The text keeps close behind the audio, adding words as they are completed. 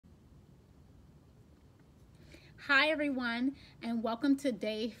Hi everyone, and welcome to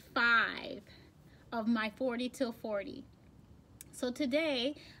day 5 of my 40 till 40. So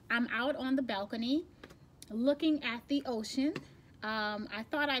today I'm out on the balcony looking at the ocean. I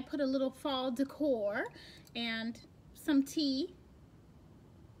thought I'd put a little fall decor and some tea.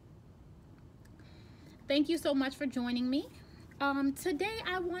 Thank you so much for joining me. Today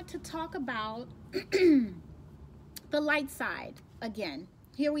I want to talk about the light side again.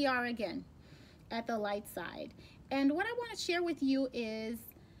 Here we are again at the light side. And what I want to share with you is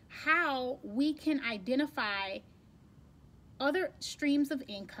how we can identify other streams of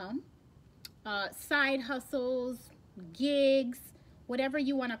income, side hustles, gigs, whatever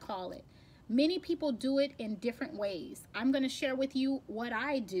you want to call it. Many people do it in different ways. I'm going to share with you what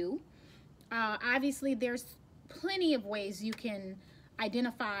I do. Obviously, there's plenty of ways you can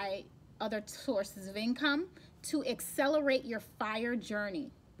identify other sources of income to accelerate your FIRE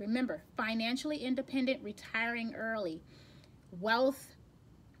journey. Remember, financially independent, retiring early, wealth,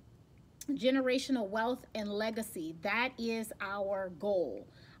 generational wealth, and legacy. That is our goal.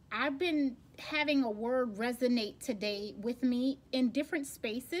 I've been having a word resonate today with me in different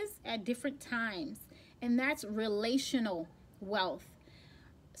spaces at different times, and that's relational wealth.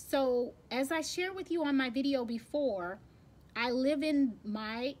 So as I shared with you on my video before, I live in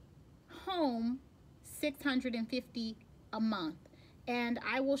my home $650 a month. And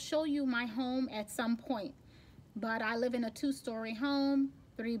I will show you my home at some point. But I live in a 2-story home,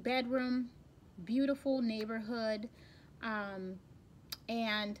 3-bedroom, beautiful neighborhood.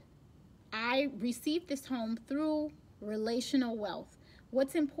 And I received this home through relational wealth.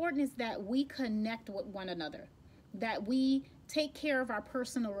 What's important is that we connect with one another, that we take care of our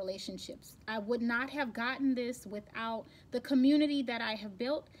personal relationships. I would not have gotten this without the community that I have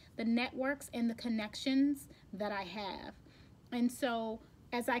built, the networks and the connections that I have. And so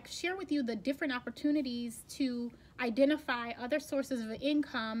as I share with you the different opportunities to identify other sources of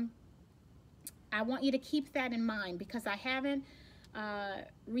income, I want you to keep that in mind, because I haven't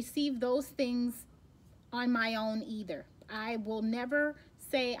received those things on my own either. I will never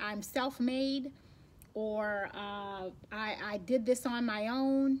say I'm self-made or I did this on my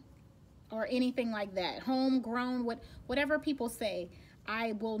own or anything like that. Homegrown, whatever people say,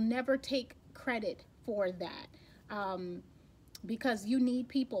 I will never take credit for that. Because you need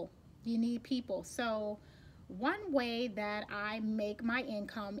people. You need people. So one way that I make my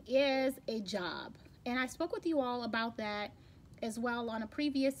income is a job. And I spoke with you all about that as well on a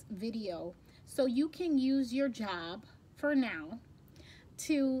previous video. So you can use your job for now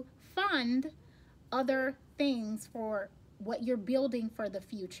to fund other things for what you're building for the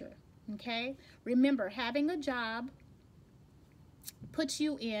future. Okay? Remember, having a job puts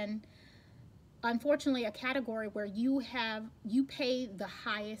you in, unfortunately, a category where you pay the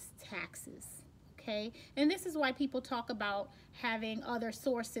highest taxes. Okay, and this is why people talk about having other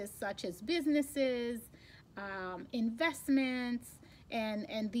sources such as businesses, investments,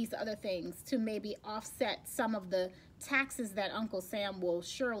 and these other things to maybe offset some of the taxes that Uncle Sam will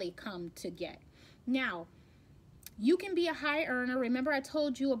surely come to get. Now, you can be a high earner. Remember, I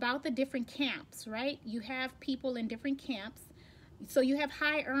told you about the different camps, right? You have people in different camps. So you have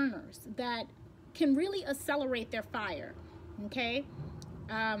high earners that can really accelerate their FIRE, okay?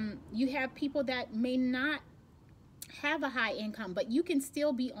 You have people that may not have a high income, but you can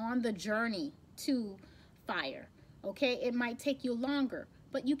still be on the journey to FIRE, okay? It might take you longer,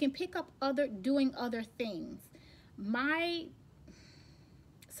 but you can pick up doing other things. My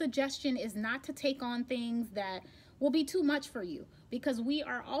suggestion is not to take on things that will be too much for you, because we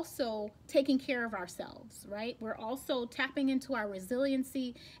are also taking care of ourselves, right? We're also tapping into our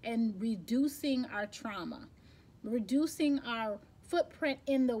resiliency and reducing our trauma, reducing our footprint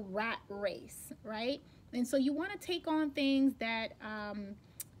in the rat race, right? And so you want to take on things that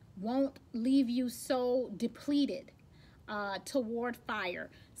won't leave you so depleted toward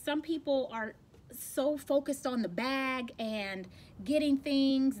FIRE. Some people are so focused on the bag and getting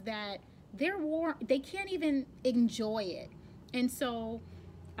things that they can't even enjoy it. And so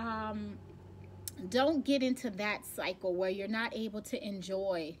don't get into that cycle where you're not able to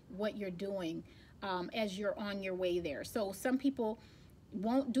enjoy what you're doing as you're on your way there. So some people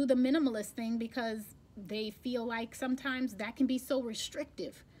won't do the minimalist thing because they feel like sometimes that can be so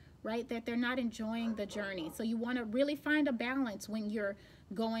restrictive, right? That they're not enjoying the journey. So you want to really find a balance when you're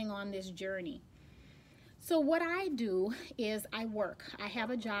going on this journey. So what I do is I work. I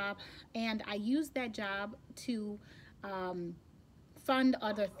have a job, and I use that job to fund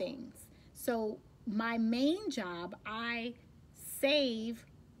other things. So my main job, I save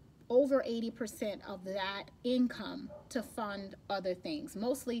over 80% of that income to fund other things,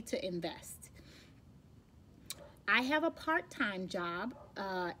 mostly to invest. I have a part-time job.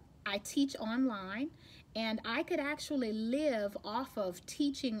 I teach online, and I could actually live off of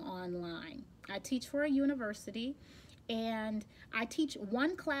teaching online. I teach for a university, and I teach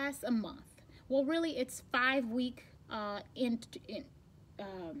one class a month. Well, really, it's 5 week in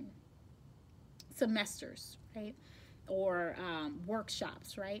semesters, right? Or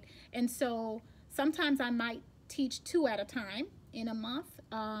workshops, right? And so sometimes I might teach two at a time in a month.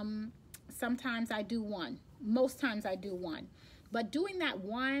 Sometimes I do one. Most times I do one. But doing that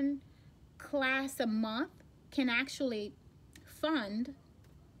one class a month can actually fund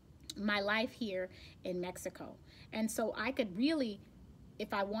my life here in Mexico. And so I could really,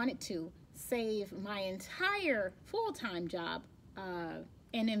 if I wanted to, save my entire full-time job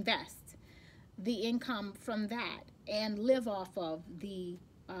and invest the income from that and live off of the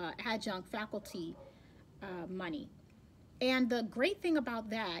adjunct faculty money. And the great thing about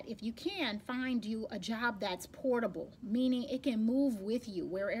that, if you can find you a job that's portable, meaning it can move with you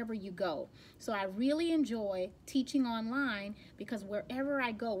wherever you go. So I really enjoy teaching online because wherever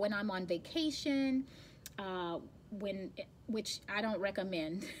I go, when I'm on vacation, which I don't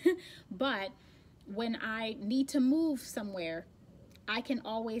recommend, but when I need to move somewhere, I can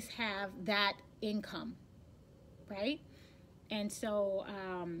always have that income, right? And so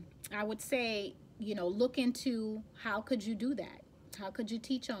I would say, look into how could you do that? How could you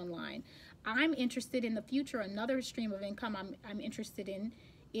teach online? I'm interested in the future. Another stream of income I'm interested in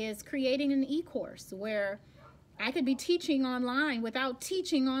is creating an e-course where I could be teaching online without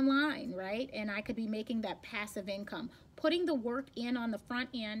teaching online, right? And I could be making that passive income, putting the work in on the front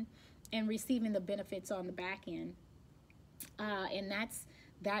end and receiving the benefits on the back end. And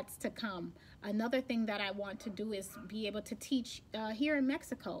that's to come. Another thing that I want to do is be able to teach here in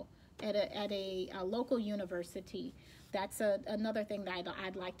Mexico at a local university. That's another thing that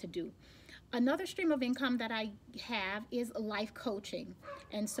I'd like to do. Another stream of income that I have is life coaching.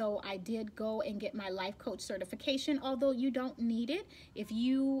 And so I did go and get my life coach certification, although you don't need it. If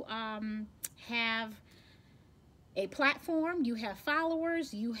you have a platform, you have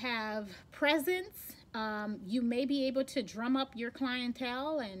followers, you have presence, you may be able to drum up your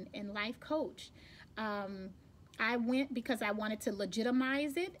clientele and life coach. I went because I wanted to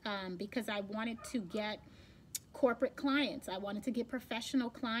legitimize it, because I wanted to get corporate clients. I wanted to get professional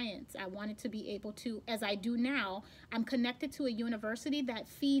clients. I wanted to be able to, as I do now, I'm connected to a university that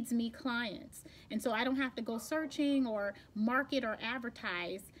feeds me clients. And so I don't have to go searching or market or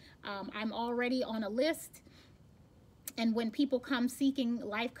advertise. I'm already on a list. And when people come seeking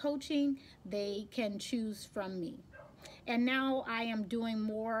life coaching, they can choose from me. And now I am doing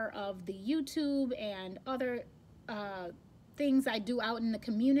more of the YouTube and other things I do out in the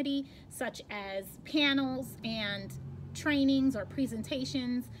community, such as panels and trainings or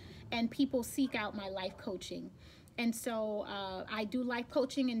presentations, and people seek out my life coaching. And so I do life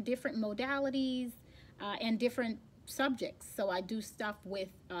coaching in different modalities and different subjects. So I do stuff with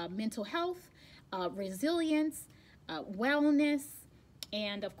mental health, resilience, wellness,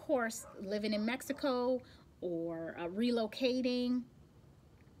 and of course living in Mexico or relocating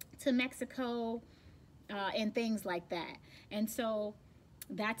to Mexico, and things like that. And so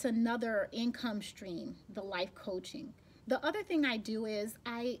that's another income stream, the life coaching. The other thing I do is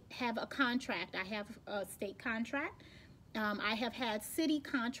I have a contract. I have a state contract. I have had city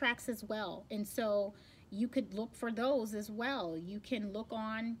contracts as well. And so you could look for those as well. You can look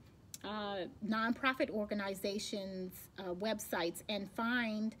on nonprofit organizations' websites and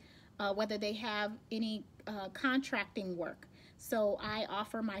find whether they have any contracting work. So I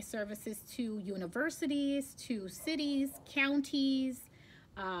offer my services to universities, to cities, counties,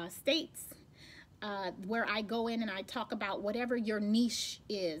 states, where I go in and I talk about whatever your niche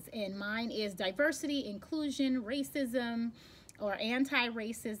is. And mine is diversity, inclusion, racism, or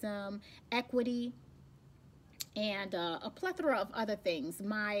anti-racism, equity, and a plethora of other things.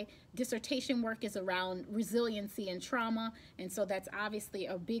 My dissertation work is around resiliency and trauma, and so that's obviously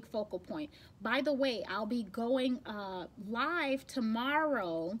a big focal point. By the way, I'll be going live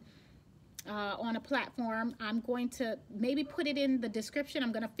tomorrow on a platform. I'm going to maybe put it in the description.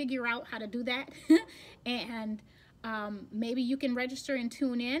 I'm going to figure out how to do that. And maybe you can register and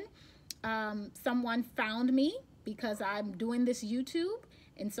tune in. Someone found me because I'm doing this YouTube,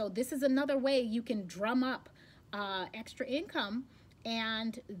 and so this is another way you can drum up extra income,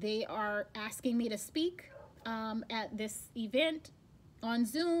 and they are asking me to speak at this event on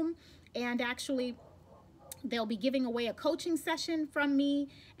Zoom, and actually they'll be giving away a coaching session from me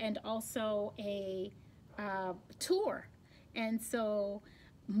and also a tour. And so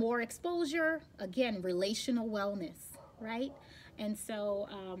more exposure, again, relational wellness, right? And so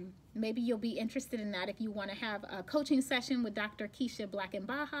maybe you'll be interested in that if you want to have a coaching session with Dr. Keisha Black in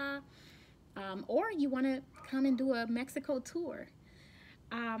Baja, or you want to come and do a Mexico tour.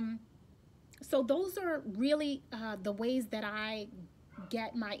 So those are really the ways that I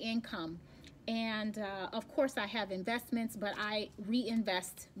get my income. And of course, I have investments, but I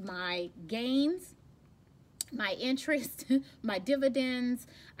reinvest my gains, my interest, my dividends.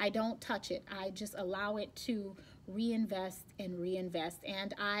 I don't touch it. I just allow it to reinvest and reinvest.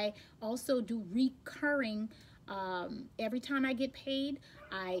 And I also do recurring. Every time I get paid,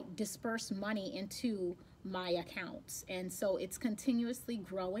 I disperse money into my accounts. And so it's continuously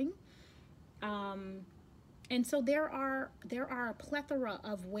growing. And so there are a plethora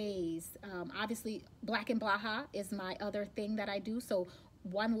of ways. Obviously, Black in Baja is my other thing that I do. So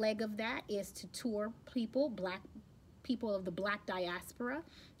one leg of that is to tour people, Black people of the Black diaspora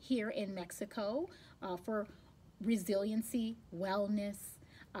here in Mexico, for resiliency, wellness,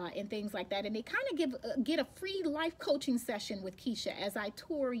 and things like that. And they kind of get a free life coaching session with Keisha as I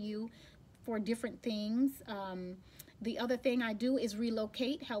tour you for different things. The other thing I do is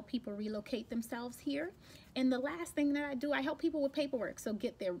relocate, help people relocate themselves here. And the last thing that I do, I help people with paperwork. So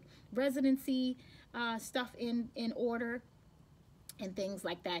get their residency stuff in order and things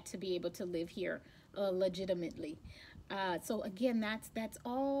like that to be able to live here legitimately. So again, that's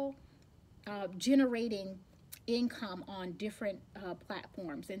all generating income on different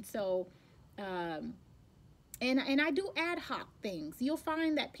platforms. And so and I do ad hoc things. You'll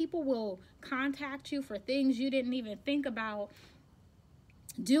find that people will contact you for things you didn't even think about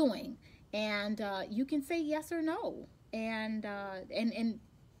doing, and you can say yes or no, and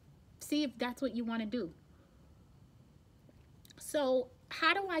see if that's what you want to do. So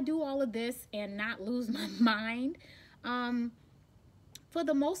how do I do all of this and not lose my mind? For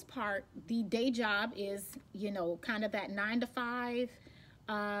the most part, the day job is, kind of that 9 to 5,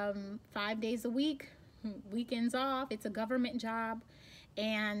 5 days a week, weekends off. It's a government job.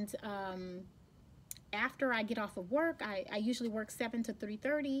 And after I get off of work, I usually work 7 to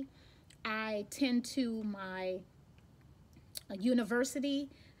 3:30. I tend to my university.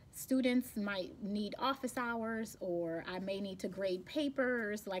 Students might need office hours, or I may need to grade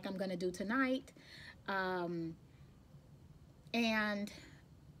papers like I'm going to do tonight. And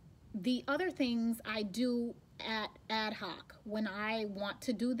the other things I do at ad hoc. When I want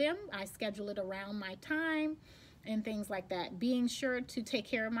to do them, I schedule it around my time and things like that. Being sure to take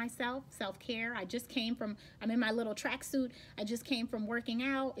care of myself, self-care. I'm in my little tracksuit. I just came from working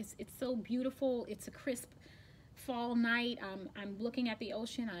out. It's so beautiful. It's a crisp fall night. I'm looking at the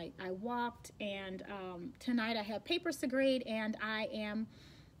ocean. I walked, and tonight I have papers to grade, and I am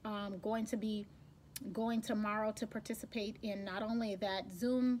going to be going tomorrow to participate in not only that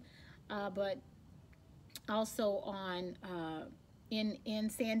Zoom, but also on in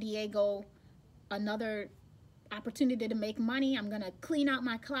San Diego, another opportunity to make money. I'm gonna clean out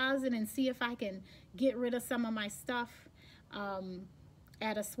my closet and see if I can get rid of some of my stuff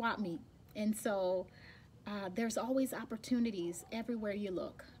at a swap meet. And so there's always opportunities everywhere you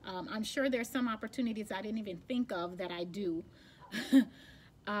look. I'm sure there's some opportunities I didn't even think of that I do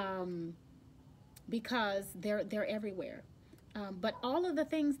because they're everywhere. But all of the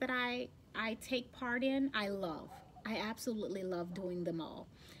things that I take part in, I love. I absolutely love doing them all.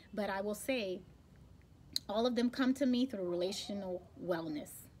 But I will say, all of them come to me through relational wellness,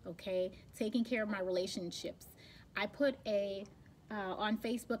 okay? Taking care of my relationships. I put on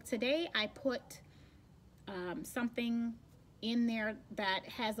Facebook today, I put something in there that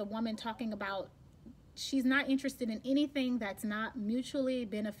has a woman talking about she's not interested in anything that's not mutually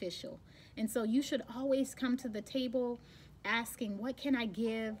beneficial. And so you should always come to the table asking, what can I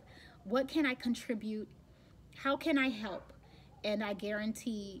give? What can I contribute? How can I help? And I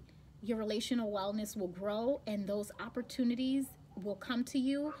guarantee your relational wellness will grow, and those opportunities will come to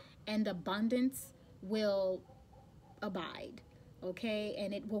you, and abundance will abide, okay?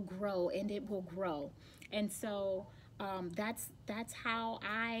 And it will grow, and it will grow. And so that's how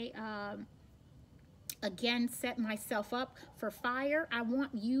I again set myself up for fire. I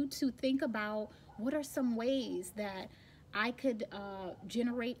want you to think about, what are some ways that I could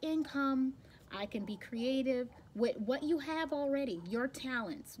generate income? I can be creative with what you have already, your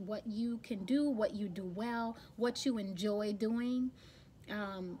talents, what you can do, what you do well, what you enjoy doing.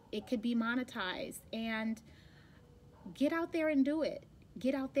 It could be monetized, and get out there and do it.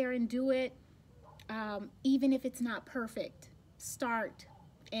 Get out there and do it. Even if it's not perfect, start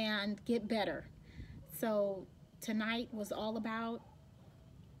and get better. So tonight was all about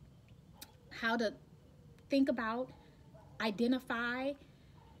how to think about, identify,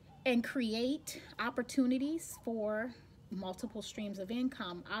 and create opportunities for multiple streams of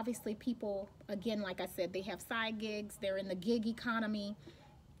income. Obviously, people, again, like I said, they have side gigs. They're in the gig economy.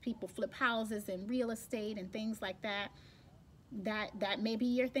 People flip houses and real estate and things like that. That may be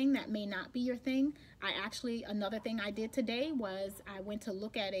your thing. That may not be your thing. Another thing I did today was I went to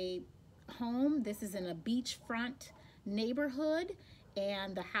look at a home. This is in a beachfront neighborhood,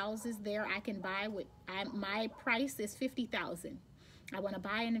 and the houses there I can buy with, my price is $50,000. I want to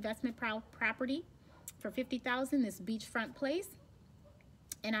buy an investment property for $50,000, this beachfront place,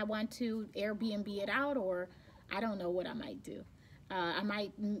 and I want to Airbnb it out, or I don't know what I might do. I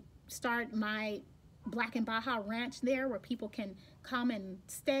might start my Black and Baja ranch there, where people can come and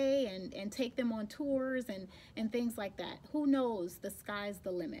stay and take them on tours and things like that. Who knows? The sky's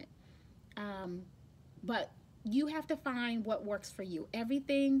the limit. But you have to find what works for you.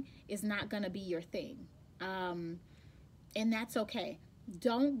 Everything is not going to be your thing. And that's okay.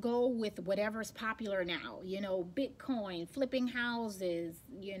 Don't go with whatever's popular now, Bitcoin, flipping houses,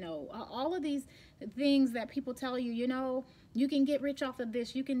 all of these things that people tell you, you can get rich off of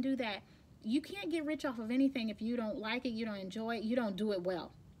this, you can do that. You can't get rich off of anything if you don't like it, you don't enjoy it, you don't do it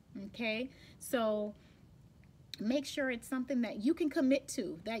well. Okay? So make sure it's something that you can commit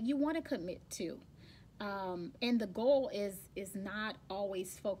to, that you want to commit to. And the goal is not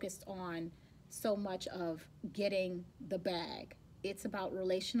always focused on so much of getting the bag. It's about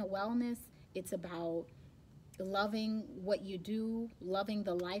relational wellness. It's about loving what you do, loving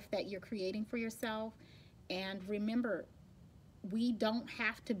the life that you're creating for yourself. And remember, we don't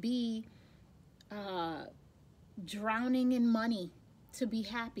have to be drowning in money to be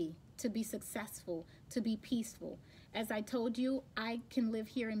happy, to be successful, to be peaceful. As I told you, I can live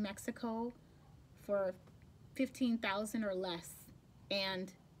here in Mexico for $15,000 or less,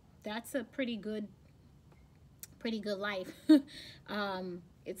 and that's a pretty good life.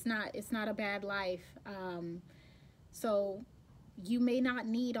 It's not a bad life. So you may not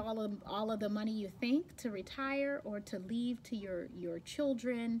need all of the money you think to retire or to leave to your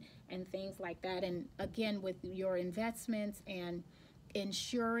children and things like that. And again, with your investments and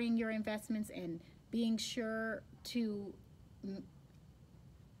insuring your investments and being sure to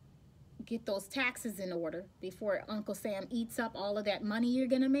get those taxes in order before Uncle Sam eats up all of that money you're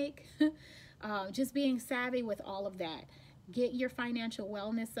gonna make. Just being savvy with all of that. Get your financial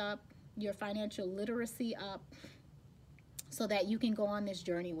wellness up, your financial literacy up, so that you can go on this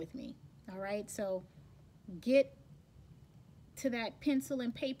journey with me. All right, so get to that pencil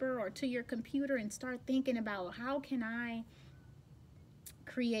and paper or to your computer and start thinking about, how can I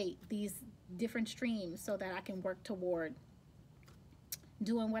create these different streams so that I can work toward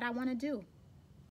doing what I want to do.